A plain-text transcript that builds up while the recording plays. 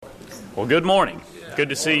Well, good morning. Good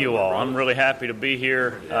to see you all. I'm really happy to be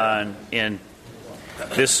here in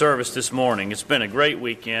this service this morning. It's been a great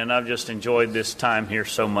weekend. I've just enjoyed this time here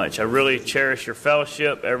so much. I really cherish your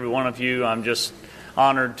fellowship, every one of you. I'm just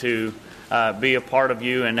honored to be a part of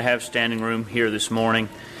you and to have standing room here this morning.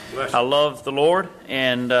 I love the Lord,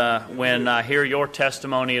 and when I hear your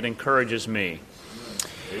testimony, it encourages me.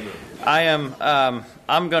 I'm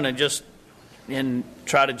going to just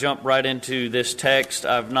try to jump right into this text.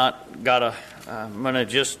 I'm going to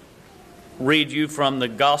just read you from the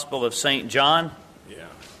Gospel of St. John,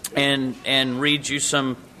 and read you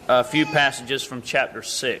a few passages from chapter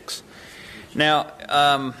 6.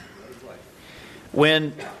 Now,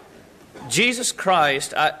 when Jesus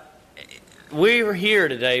Christ, we are here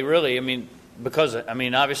today, really,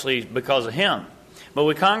 obviously because of Him. But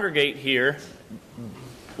we congregate here.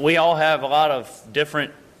 We all have a lot of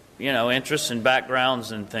different, interests and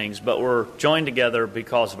backgrounds and things, but we're joined together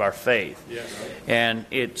because of our faith. Yes. And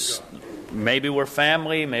it's, maybe we're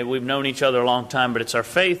family, maybe we've known each other a long time, but it's our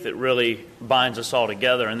faith that really binds us all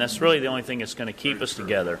together, and that's really the only thing that's going to keep us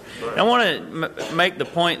together. And I want to make the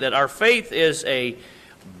point that our faith is I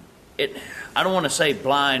don't want to say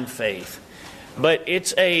blind faith, but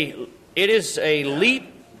it is a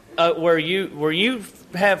leap where you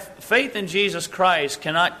have faith in Jesus Christ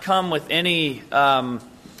cannot come with any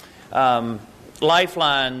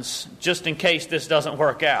lifelines just in case this doesn't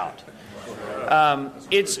work out.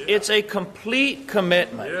 It's a complete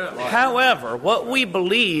commitment. However, what we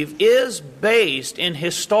believe is based in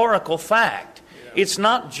historical fact. It's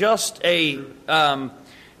not just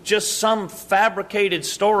just some fabricated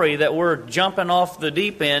story that we're jumping off the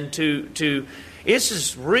deep end to. This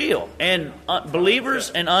is real, and believers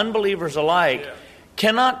and unbelievers alike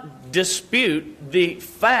cannot dispute the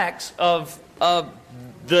facts of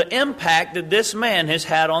the impact that this man has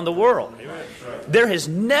had on the world. There has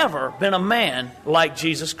never been a man like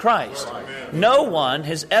Jesus Christ. No one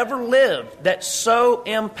has ever lived that so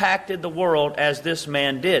impacted the world as this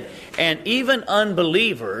man did. And even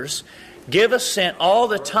unbelievers give assent all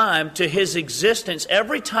the time to his existence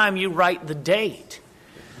every time you write the date.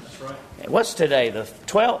 What's today? The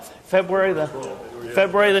 12th? February the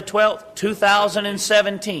 12th,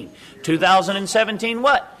 2017. 2017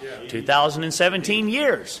 what? 2017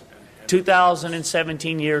 years.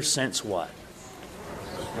 2017 years since what?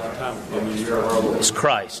 It's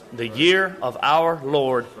Christ. The year of our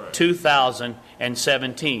Lord,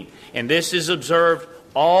 2017. And this is observed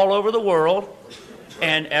all over the world,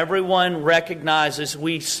 and everyone recognizes,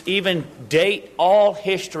 we even date all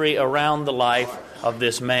history around the life of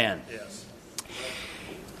this man.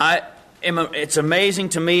 It's amazing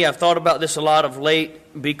to me. I've thought about this a lot of late,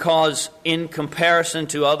 because in comparison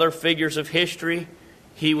to other figures of history,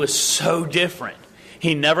 he was so different.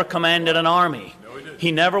 He never commanded an army.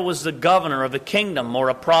 He never was the governor of a kingdom or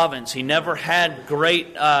a province. He never had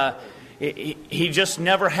great... He just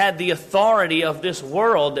never had the authority of this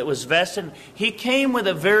world that was vested. He came with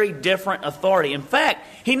a very different authority. In fact,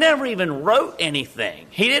 he never even wrote anything.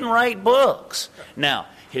 He didn't write books. Now,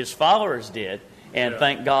 his followers did, and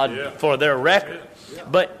thank God for their record.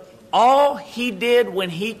 But all he did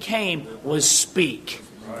when he came was speak.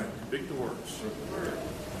 Speak the words.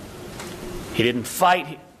 He didn't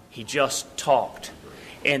fight, he just talked.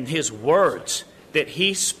 And his words that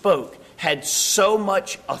he spoke had so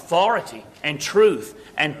much authority and truth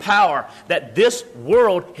and power that this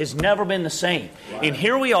world has never been the same. And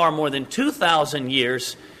here we are more than 2,000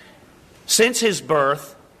 years since his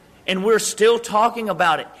birth, and we're still talking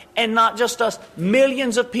about it. And not just us,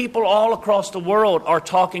 millions of people all across the world are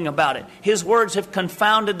talking about it. His words have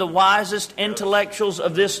confounded the wisest intellectuals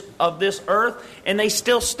of this earth, and they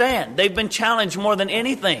still stand. They've been challenged more than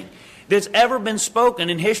anything that's ever been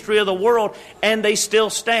spoken in history of the world, and they still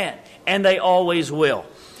stand, and they always will.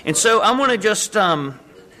 And so I want to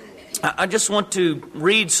I just want to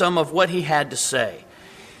read some of what he had to say.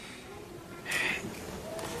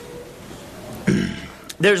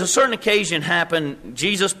 There's a certain occasion happened.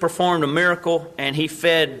 Jesus performed a miracle, and he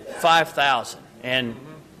fed 5,000. And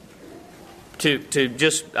to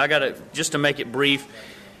make it brief,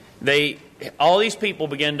 all these people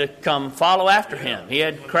began to come follow after him. He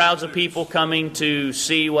had crowds of people coming to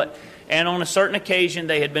see what. And on a certain occasion,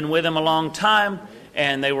 they had been with him a long time,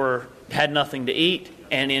 and they had nothing to eat.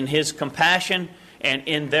 And in his compassion and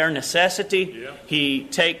in their necessity, he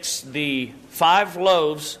takes the 5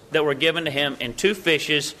 loaves that were given to him and 2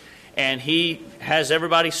 fishes, and he has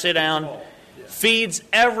everybody sit down, feeds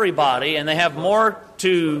everybody, and they have more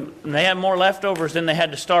leftovers than they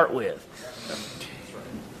had to start with.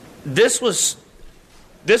 This was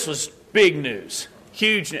big news.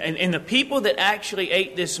 huge. And the people that actually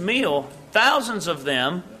ate this meal, thousands of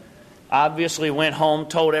them, obviously went home,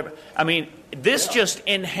 told everybody. I mean, this just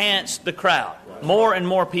enhanced the crowd. More and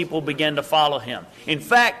more people began to follow him. In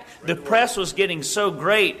fact, the press was getting so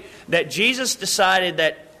great that Jesus decided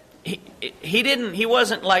that he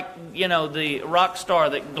wasn't like, the rock star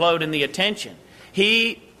that glowed in the attention.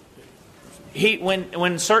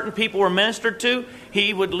 When certain people were ministered to,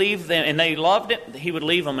 he would leave them, and they loved it, he would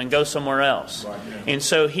leave them and go somewhere else. And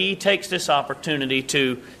so he takes this opportunity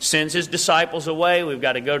to send his disciples away. We've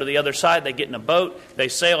got to go to the other side. They get in a boat. They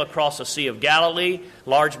sail across the Sea of Galilee,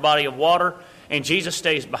 large body of water, and Jesus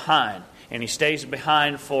stays behind. And he stays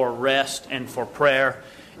behind for rest and for prayer.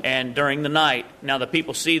 And during the night, now the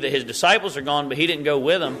people see that his disciples are gone, but he didn't go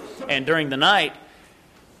with them. And during the night,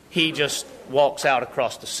 he just walks out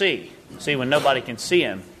across the sea. See, when nobody can see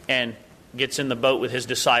him, and gets in the boat with his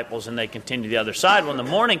disciples, and they continue to the other side. Well, in the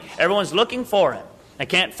morning, everyone's looking for him. They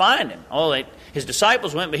can't find him. His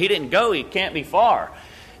disciples went, but he didn't go. He can't be far.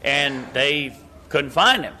 And they couldn't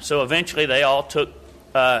find him. So eventually they all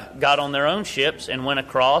got on their own ships and went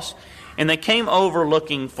across, and they came over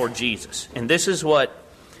looking for Jesus. And this is what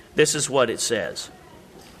it says.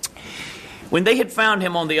 When they had found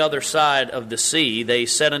him on the other side of the sea, they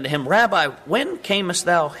said unto him, Rabbi, when camest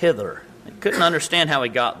thou hither? They couldn't understand how he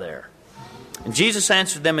got there. And Jesus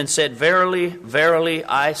answered them and said, Verily, verily,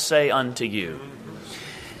 I say unto you,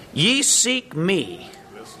 ye seek me,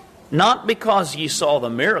 not because ye saw the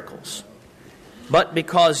miracles, but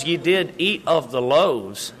because ye did eat of the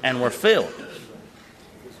loaves and were filled.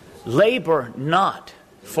 Labor not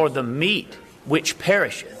for the meat which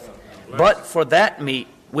perisheth, but for that meat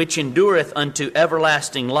which endureth unto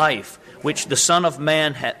everlasting life, which the Son of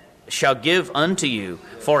Man shall give unto you.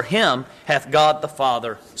 For him hath God the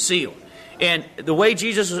Father sealed. And the way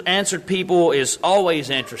Jesus answered people is always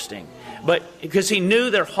interesting. But because he knew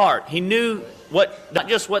their heart. He knew not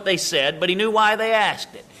just what they said, but he knew why they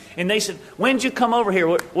asked it. And they said, when did you come over here?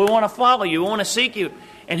 We want to follow you. We want to seek you.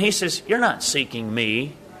 And he says, you're not seeking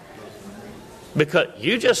me because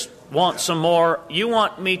you just want some more. You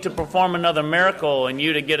want me to perform another miracle and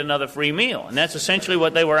you to get another free meal. And that's essentially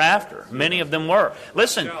what they were after. Many of them were.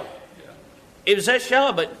 Listen, it was that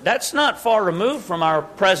shallow, but that's not far removed from our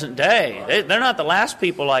present day. They're not the last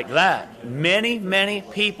people like that. Many, many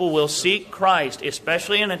people will seek Christ,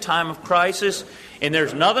 especially in a time of crisis. And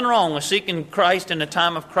there's nothing wrong with seeking Christ in a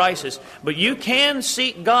time of crisis. But you can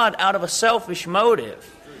seek God out of a selfish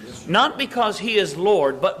motive. Not because He is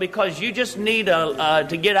Lord, but because you just need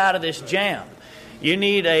to get out of this jam. You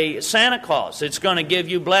need a Santa Claus that's going to give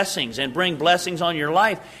you blessings and bring blessings on your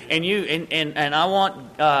life. And I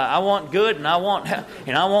want good, and I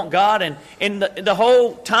want God. And the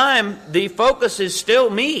whole time the focus is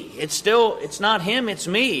still me. It's not Him, it's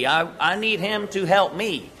me. I need Him to help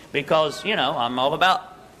me because I'm all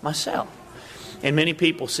about myself. And many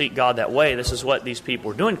people seek God that way. This is what these people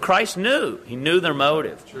were doing. Christ knew. He knew their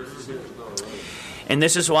motive. And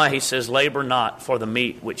this is why He says, labor not for the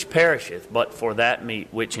meat which perisheth, but for that meat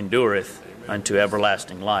which endureth unto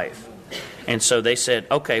everlasting life. And so they said,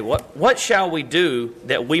 okay, what shall we do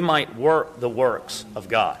that we might work the works of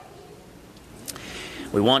God?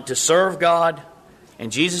 We want to serve God.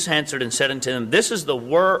 And Jesus answered and said unto them, this is the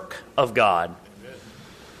work of God,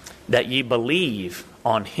 that ye believe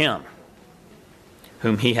on Him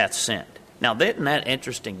whom He hath sent. Now, isn't that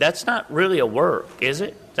interesting? That's not really a work, is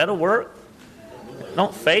it? Is that a work?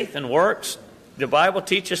 Don't faith and works. The Bible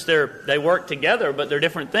teaches they work together, but they're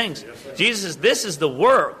different things. Jesus says, this is the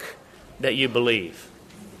work that you believe.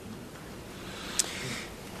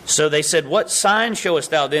 So they said, what sign showest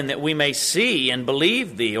thou then that we may see and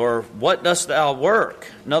believe thee? Or what dost thou work?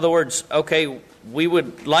 In other words, okay, we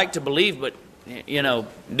would like to believe, but,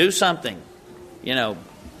 do something.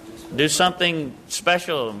 Do something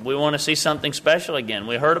special. We want to see something special again.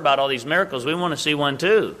 We heard about all these miracles. We want to see one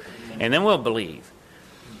too. And then we'll believe.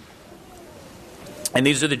 And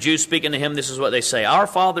these are the Jews speaking to Him. This is what they say. Our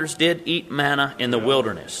fathers did eat manna in the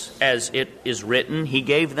wilderness. As it is written, He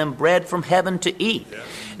gave them bread from heaven to eat.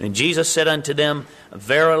 And Jesus said unto them,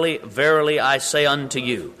 Verily, verily, I say unto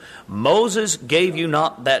you, Moses gave you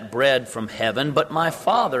not that bread from heaven, but my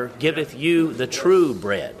Father giveth you the true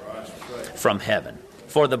bread from heaven.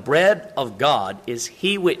 For the bread of God is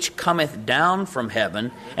He which cometh down from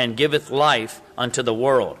heaven and giveth life unto the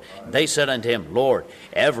world. They said unto Him, Lord,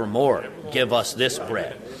 evermore give us this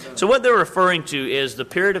bread. So what they're referring to is the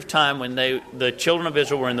period of time when the children of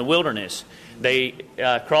Israel were in the wilderness. They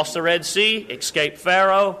crossed the Red Sea, escaped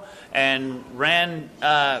Pharaoh, and ran.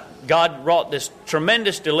 God wrought this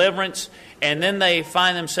tremendous deliverance. And then they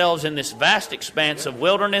find themselves in this vast expanse of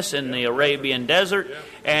wilderness in the Arabian desert,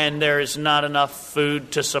 and there is not enough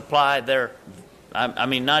food to supply their, I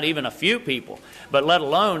mean, not even a few people, but let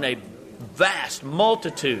alone a vast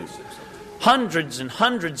multitude. Hundreds and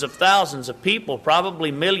hundreds of thousands of people,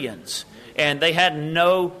 probably millions. And they had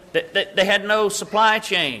no supply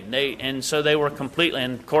chain. And so they were completely,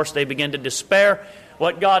 and of course they began to despair.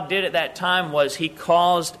 What God did at that time was He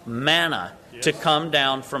caused manna to come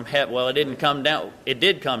down from heaven. Well, it didn't come down. It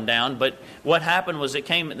did come down, but what happened was it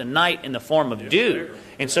came at the night in the form of dew.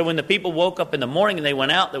 And so when the people woke up in the morning and they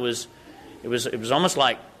went out, it was almost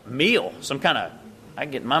like meal, some kind of, I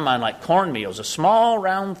get in my mind like cornmeal, a small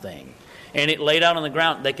round thing. And it laid out on the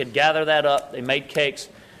ground. They could gather that up. They made cakes.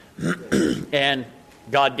 And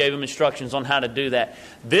God gave them instructions on how to do that.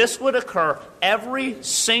 This would occur every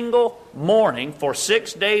single morning for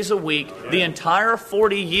 6 days a week, the entire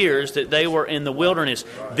 40 years that they were in the wilderness.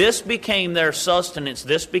 This became their sustenance.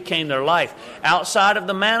 This became their life. Outside of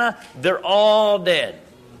the manna, they're all dead.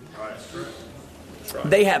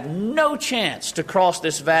 They have no chance to cross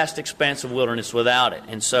this vast expanse of wilderness without it.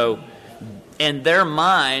 And so, in their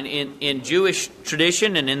mind, in Jewish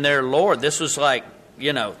tradition and in their lore, this was like,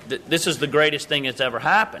 this is the greatest thing that's ever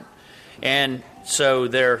happened. And so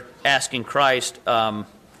they're asking Christ,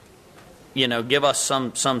 give us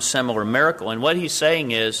some similar miracle. And what He's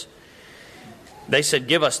saying is, they said,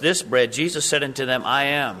 give us this bread. Jesus said unto them, I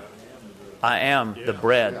am the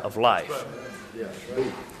bread of life.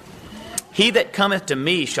 He that cometh to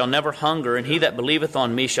me shall never hunger, and he that believeth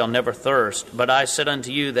on me shall never thirst. But I said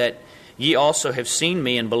unto you that ye also have seen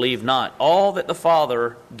me and believe not. All that the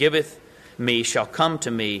Father giveth me shall come to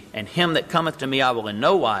me, and him that cometh to me I will in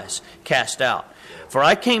no wise cast out. For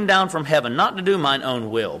I came down from heaven not to do mine own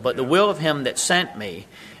will, but the will of him that sent me.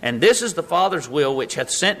 And this is the Father's will which hath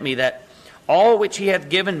sent me, that all which He hath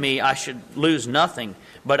given me I should lose nothing,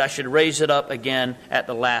 but I should raise it up again at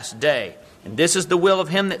the last day. And this is the will of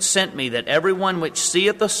him that sent me, that every one which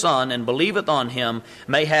seeth the Son and believeth on him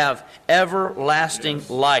may have everlasting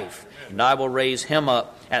life. And I will raise him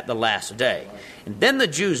up at the last day. And then the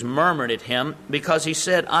Jews murmured at him, because he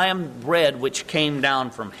said, I am bread which came down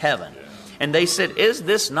from heaven. And they said, is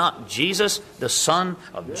this not Jesus, the son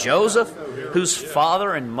of Joseph, whose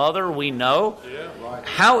father and mother we know?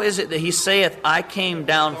 How is it that he saith, I came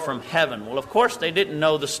down from heaven? Well, of course, they didn't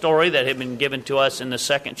know the story that had been given to us in the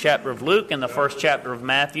 2nd chapter of Luke and the 1st chapter of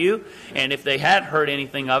Matthew. And if they had heard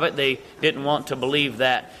anything of it, they didn't want to believe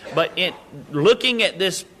that. But looking at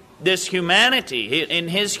this humanity, in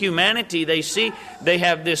His humanity, they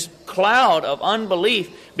have this cloud of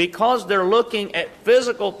unbelief because they're looking at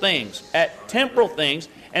physical things, at temporal things,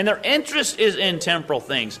 and their interest is in temporal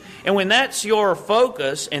things. And when that's your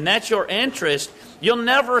focus and that's your interest, you'll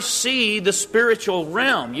never see the spiritual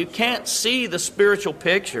realm. You can't see the spiritual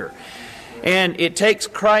picture. And it takes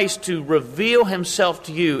Christ to reveal Himself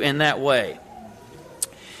to you in that way.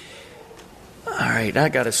 All right, I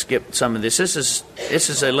got to skip some of this. This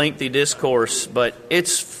is a lengthy discourse, but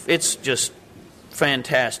it's just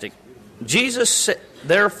fantastic. Jesus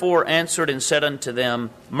therefore answered and said unto them,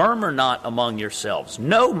 murmur not among yourselves.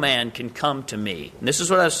 No man can come to me. And this is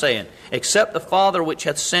what I was saying. Except the Father which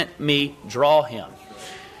hath sent me draw him.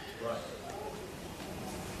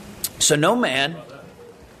 So no man.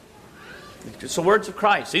 It's the words of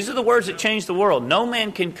Christ. These are the words that change the world. No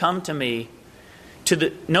man can come to me.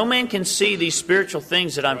 No man can see these spiritual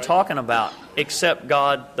things that I'm talking about except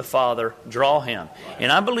God the Father draw him.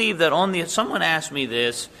 And I believe that someone asked me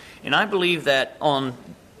this, and I believe that on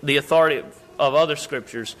the authority of other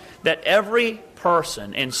scriptures, that every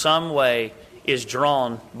person in some way is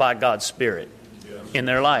drawn by God's Spirit in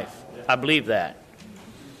their life. I believe that.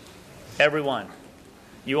 Everyone.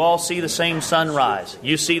 You all see the same sunrise.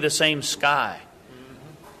 You see the same sky.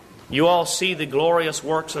 You all see the glorious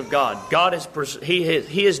works of God.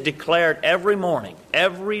 He has declared every morning,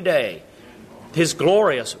 every day, His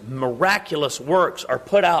glorious, miraculous works are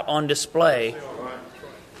put out on display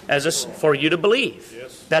for you to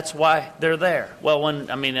believe. That's why they're there. Well,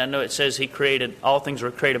 I know it says He created, all things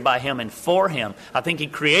were created by Him and for Him. I think He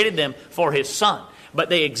created them for His Son. But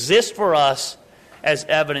they exist for us as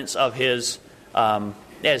evidence of His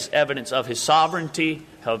sovereignty,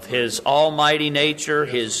 of His almighty nature,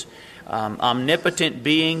 His omnipotent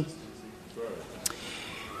being.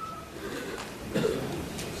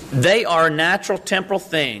 They are natural temporal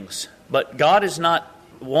things, but God is not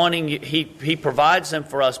wanting you, He provides them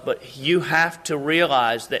for us, but you have to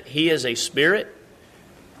realize that He is a spirit,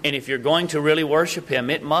 and if you're going to really worship Him,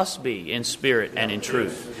 it must be in spirit and in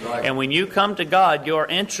truth. And when you come to God, your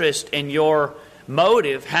interest and your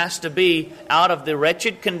motive has to be out of the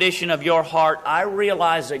wretched condition of your heart. I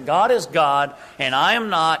realize that God is God and I am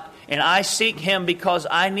not, and I seek Him because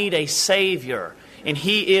I need a Savior, and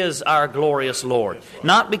He is our glorious Lord.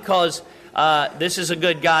 Not because this is a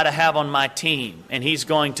good guy to have on my team and He's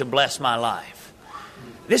going to bless my life.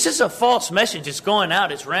 This is a false message. It's going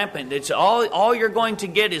out. It's rampant. It's all you're going to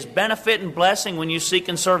get is benefit and blessing when you seek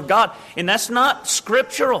and serve God. And that's not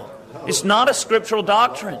scriptural. It's not a scriptural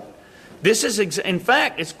doctrine. This is, in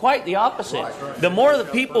fact, it's quite the opposite. The more the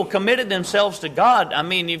people committed themselves to God, I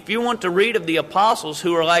mean, if you want to read of the apostles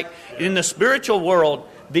who are like in the spiritual world,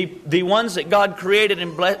 the ones that God created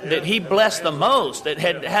and that He blessed the most, that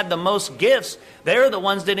had the most gifts, they're the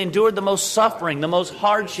ones that endured the most suffering, the most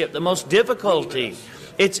hardship, the most difficulty.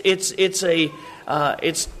 It's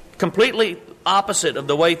completely opposite of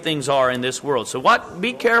the way things are in this world. So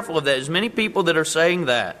be careful of that. There's many people that are saying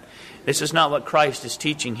that. This is not what Christ is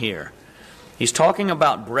teaching here. He's talking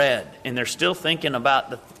about bread, and they're still thinking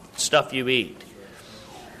about the stuff you eat.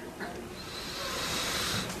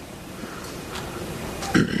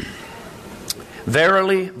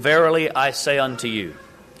 Verily, verily, I say unto you,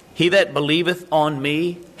 he that believeth on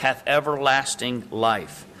me hath everlasting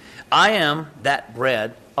life. I am that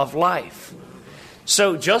bread of life.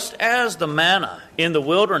 So just as the manna in the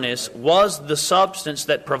wilderness was the substance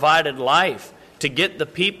that provided life to get the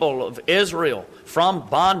people of Israel from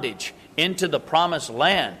bondage into the promised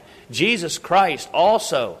land, Jesus Christ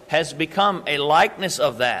also has become a likeness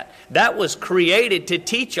of that. That was created to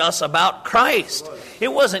teach us about Christ. It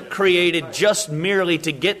wasn't created just merely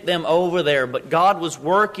to get them over there, but God was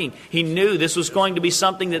working. He knew this was going to be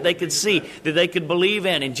something that they could see, that they could believe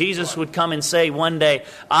in. And Jesus would come and say one day,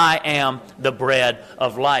 I am the bread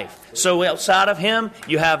of life. So outside of Him,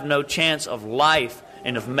 you have no chance of life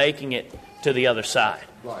and of making it to the other side.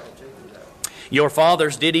 Your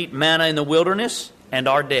fathers did eat manna in the wilderness and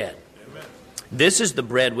are dead. This is the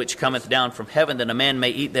bread which cometh down from heaven, that a man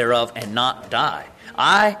may eat thereof and not die.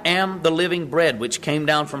 I am the living bread which came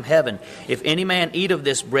down from heaven. If any man eat of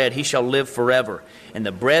this bread, he shall live forever. And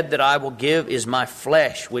the bread that I will give is my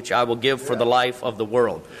flesh, which I will give for the life of the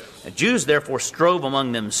world. The Jews therefore strove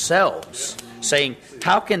among themselves, saying,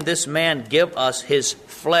 how can this man give us his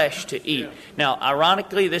flesh to eat? Now,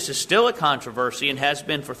 ironically, this is still a controversy and has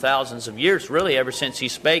been for thousands of years, really ever since He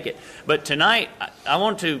spake it. But tonight, I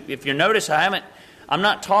want to, if you notice, I'm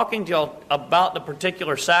not talking to y'all about the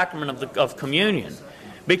particular sacrament of communion,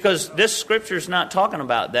 because this scripture is not talking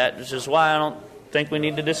about that. This is why I don't think we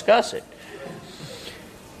need to discuss it.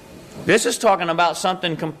 This is talking about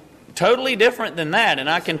something totally different than that, and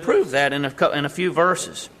I can prove that in a few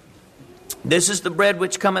verses. This is the bread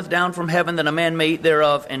which cometh down from heaven, that a man may eat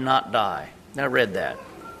thereof and not die. I read that.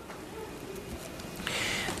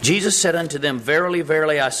 Jesus said unto them, verily,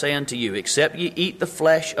 verily, I say unto you, except ye eat the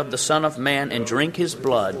flesh of the Son of Man and drink His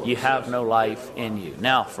blood, ye have no life in you.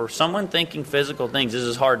 Now, for someone thinking physical things, this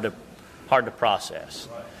is hard to process.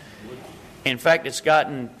 In fact,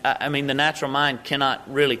 the natural mind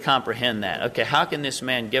cannot really comprehend that. Okay, how can this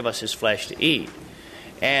man give us his flesh to eat?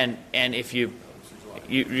 And if you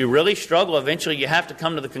really struggle, eventually you have to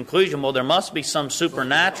come to the conclusion, well, there must be some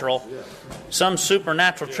supernatural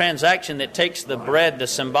transaction that takes the bread, the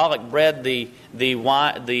symbolic bread, the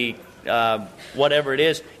wine, the whatever it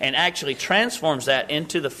is, and actually transforms that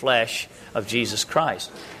into the flesh of Jesus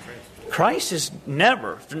Christ. Christ is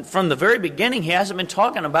never, from the very beginning, He hasn't been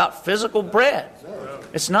talking about physical bread.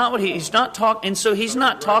 It's not what He's not talking, and so He's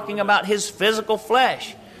not talking about His physical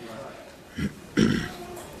flesh.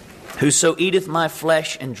 Whoso eateth my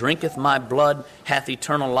flesh and drinketh my blood hath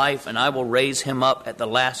eternal life, and I will raise him up at the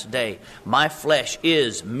last day. My flesh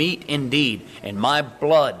is meat indeed, and my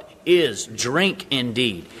blood is drink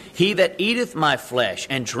indeed. He that eateth my flesh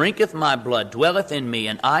and drinketh my blood dwelleth in me,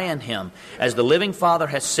 and I in him. As the living Father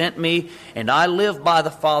hath sent me, and I live by the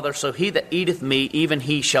Father, so he that eateth me, even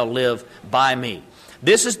he shall live by me.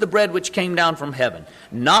 This is the bread which came down from heaven,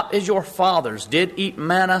 not as your fathers did eat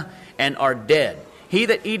manna and are dead. He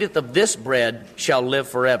that eateth of this bread shall live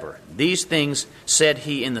forever. These things said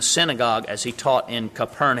he in the synagogue as he taught in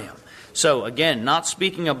Capernaum. So again, not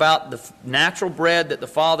speaking about the natural bread that the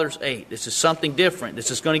fathers ate. This is something different. This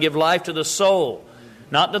is going to give life to the soul,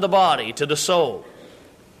 not to the body, to the soul.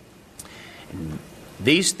 And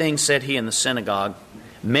these things said he in the synagogue.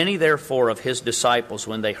 Many therefore of his disciples,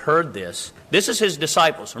 when they heard this is his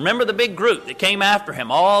disciples. Remember the big group that came after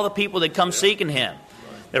him, all the people that come seeking him.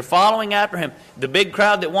 They're following after him. The big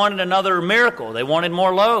crowd that wanted another miracle. They wanted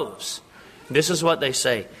more loaves. This is what they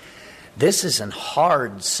say. This is an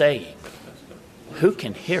hard saying. Who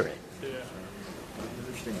can hear it?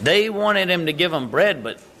 They wanted him to give them bread,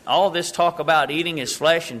 but all this talk about eating his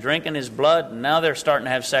flesh and drinking his blood, and now they're starting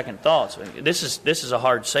to have second thoughts. This is a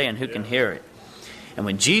hard saying. Who can hear it? And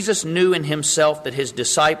when Jesus knew in himself that his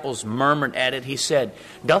disciples murmured at it, he said,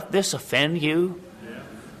 "Doth this offend you?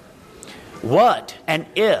 What, and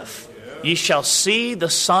if ye shall see the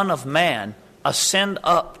Son of Man ascend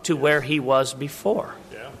up to where he was before?"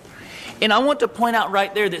 And I want to point out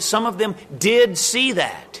right there that some of them did see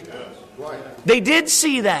that. They did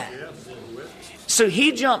see that. So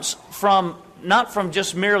he jumps from, not from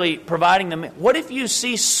just merely providing them. What if you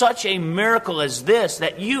see such a miracle as this,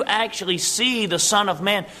 that you actually see the Son of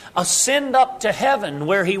Man ascend up to heaven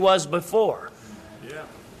where he was before?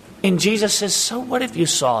 And Jesus says, so what if you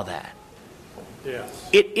saw that?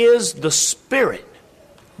 It is the Spirit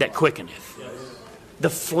that quickeneth. The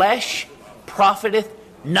flesh profiteth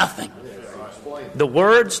nothing. The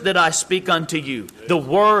words that I speak unto you, the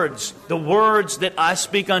words that I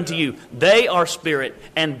speak unto you, they are spirit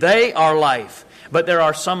and they are life. But there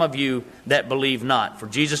are some of you that believe not. For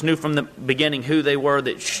Jesus knew from the beginning who they were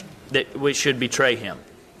that should betray him.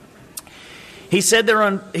 He said,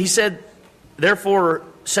 therefore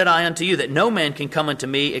said I unto you that no man can come unto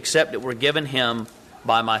me except it were given him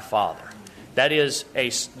by my Father. That is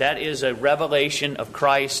a revelation of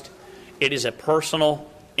Christ. It is a personal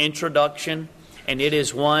introduction. And it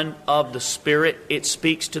is one of the Spirit. It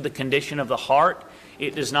speaks to the condition of the heart.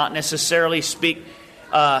 It does not necessarily speak...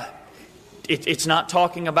 It's not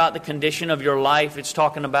talking about the condition of your life. It's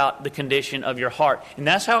talking about the condition of your heart. And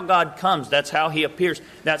that's how God comes. That's how He appears.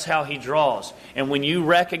 That's how He draws. And when you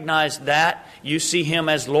recognize that, you see Him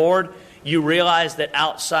as Lord, you realize that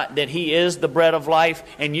that He is the bread of life,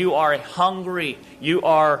 and you are hungry, you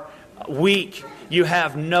are weak, you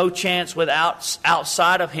have no chance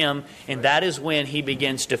outside of Him, and that is when He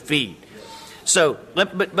begins to feed. So,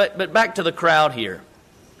 but back to the crowd here.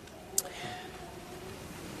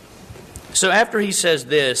 So after He says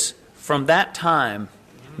this, from that time,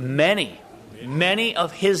 many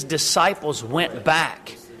of His disciples went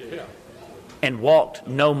back and walked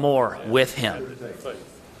no more with Him.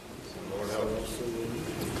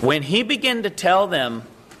 When He began to tell them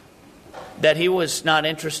that He was not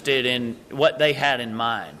interested in what they had in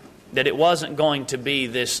mind, that it wasn't going to be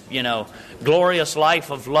this, glorious life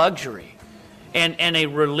of luxury and a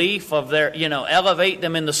relief of their, elevate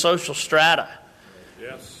them in the social strata,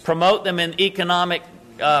 promote them in economic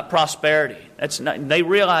prosperity. They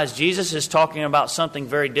realize Jesus is talking about something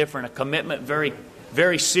very different, a commitment very,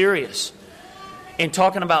 very serious, in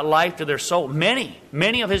talking about life to their soul.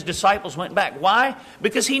 Many of His disciples went back. Why?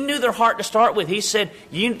 Because He knew their heart to start with. He said,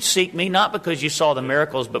 you seek Me not because you saw the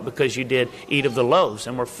miracles, but because you did eat of the loaves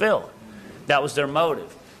and were filled. That was their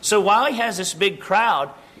motive. So while He has this big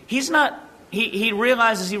crowd, He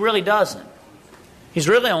realizes He really doesn't. He's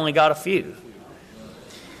really only got a few.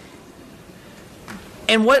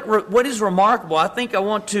 And what is remarkable,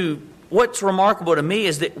 what's remarkable to me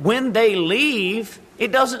is that when they leave,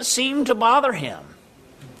 it doesn't seem to bother Him.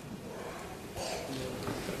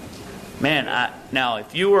 Man, now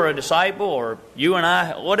if you were a disciple, or you and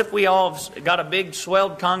I, what if we all got a big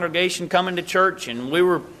swelled congregation coming to church and we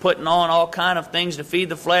were putting on all kind of things to feed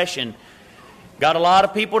the flesh and got a lot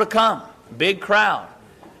of people to come, big crowd.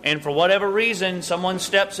 And for whatever reason, someone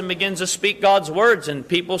steps and begins to speak God's words and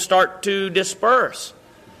people start to disperse.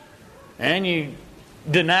 And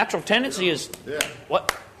the natural tendency is,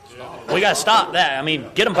 what? We got to stop that. I mean,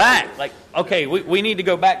 get them back. Like, okay, we need to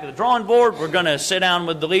go back to the drawing board. We're going to sit down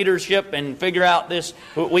with the leadership and figure out this.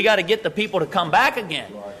 We got to get the people to come back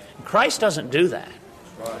again. Christ doesn't do that.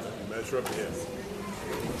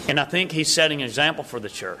 And I think He's setting an example for the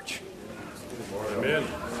church. Amen.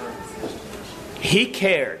 He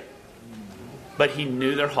cared, but He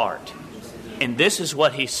knew their heart. And this is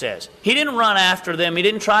what He says. He didn't run after them. He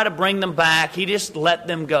didn't try to bring them back. He just let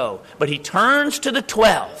them go. But He turns to the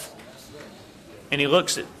 12 and He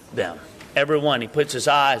looks at them. Everyone, He puts His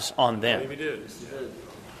eyes on them.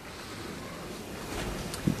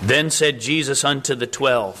 Then said Jesus unto the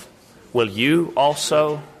 12, will you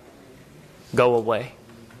also go away?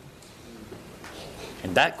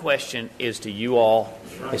 And that question is to you all,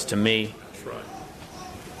 is to me.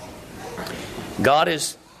 God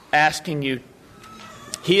is asking you,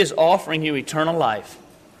 He is offering you eternal life.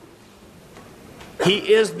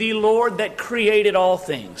 He is the Lord that created all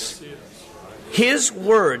things. His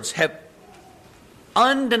words have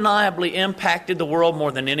undeniably impacted the world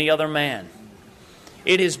more than any other man.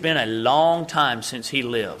 It has been a long time since He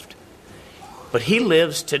lived. But He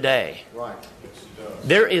lives today.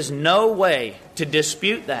 There is no way to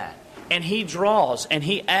dispute that. and He draws and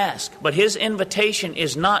He asks. But His invitation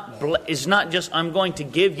is not just, I'm going to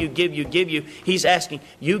give you. He's asking,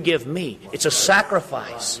 you give me. It's a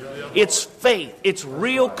sacrifice. It's faith. It's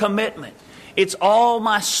real commitment. It's all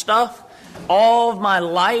my stuff, all of my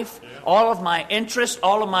life, all of my interests,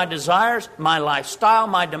 all of my desires, my lifestyle,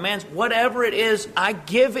 my demands, whatever it is, I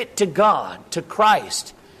give it to God, to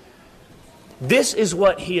Christ. This is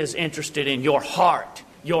what He is interested in, your heart.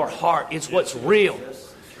 Your heart. It's what's real.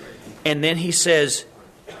 And then He says,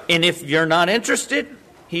 and if you're not interested,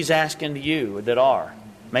 He's asking to you that are.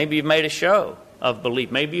 Maybe you've made a show of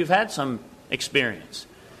belief. Maybe you've had some experience.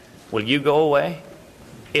 Will you go away?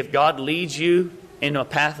 If God leads you into a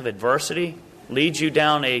path of adversity, leads you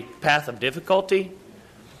down a path of difficulty,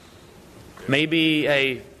 maybe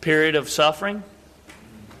a period of suffering,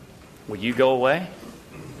 will you go away?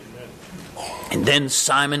 And then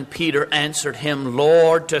Simon Peter answered Him,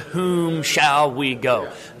 Lord, to whom shall we go?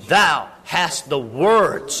 Thou hast the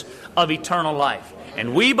words of eternal life.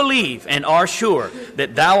 And we believe and are sure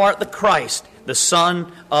that Thou art the Christ, the Son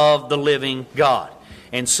of the living God.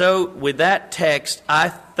 And so with that text, I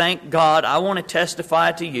thank God. I want to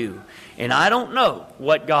testify to you. And I don't know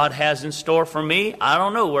what God has in store for me. I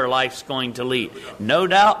don't know where life's going to lead. No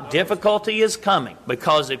doubt difficulty is coming,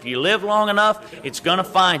 because if you live long enough, it's going to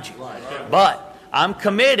find you. But I'm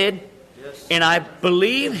committed, and I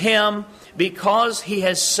believe Him because He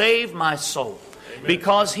has saved my soul.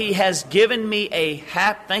 Because He has given me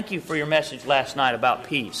thank you for your message last night about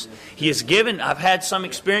peace. He has given, I've had some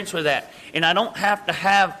experience with that. And I don't have to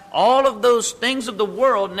have all of those things of the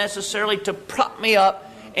world necessarily to prop me up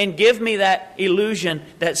and give me that illusion,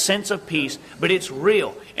 that sense of peace. But it's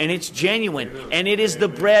real, and it's genuine, and it is the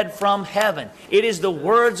bread from heaven. It is the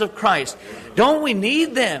words of Christ. Don't we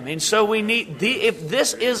need them? And so we need, if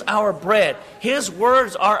this is our bread, His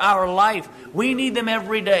words are our life. We need them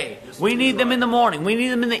every day. We need them in the morning. We need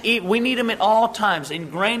them in the evening. We need them at all times,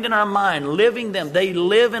 ingrained in our mind, living them. They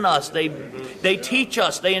live in us. They teach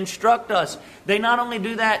us. They instruct us. They not only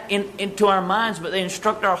do that into our minds, but they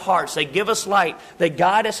instruct our hearts. They give us light. They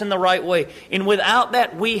guide us in the right way. And without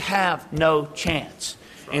that, we have no chance.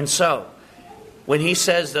 And so, when He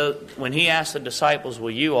says, when He asked the disciples,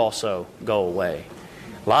 will you also go away?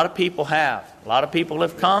 A lot of people have. A lot of people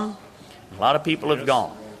have come. A lot of people have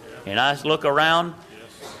gone. And I look around,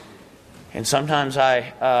 and sometimes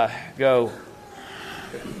I go,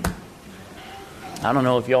 I don't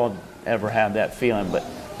know if y'all ever have that feeling, but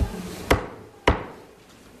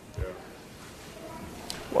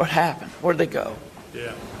what happened? Where'd they go?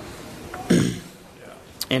 Yeah.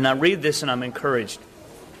 And I read this and I'm encouraged.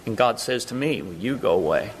 And God says to me, will you go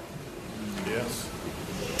away? Yes.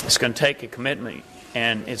 It's going to take a commitment,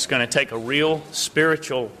 and it's going to take a real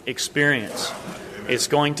spiritual experience. It's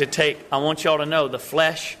going to take, I want y'all to know, the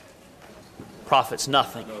flesh profits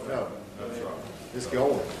nothing. No, that's right. It's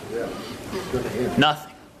going. Yeah. Good to hear.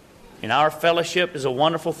 Nothing. And our fellowship is a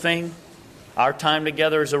wonderful thing. Our time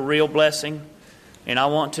together is a real blessing. And I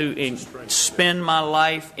want to spend my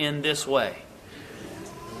life in this way.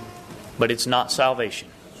 But it's not salvation.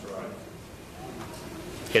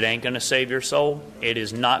 It ain't going to save your soul. It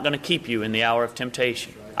is not going to keep you in the hour of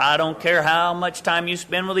temptation. I don't care how much time you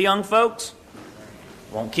spend with the young folks.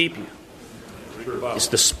 It won't keep you. It's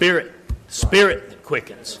the Spirit that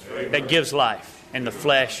quickens, that gives life, and the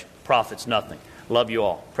flesh profits nothing. Love you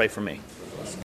all. Pray for me.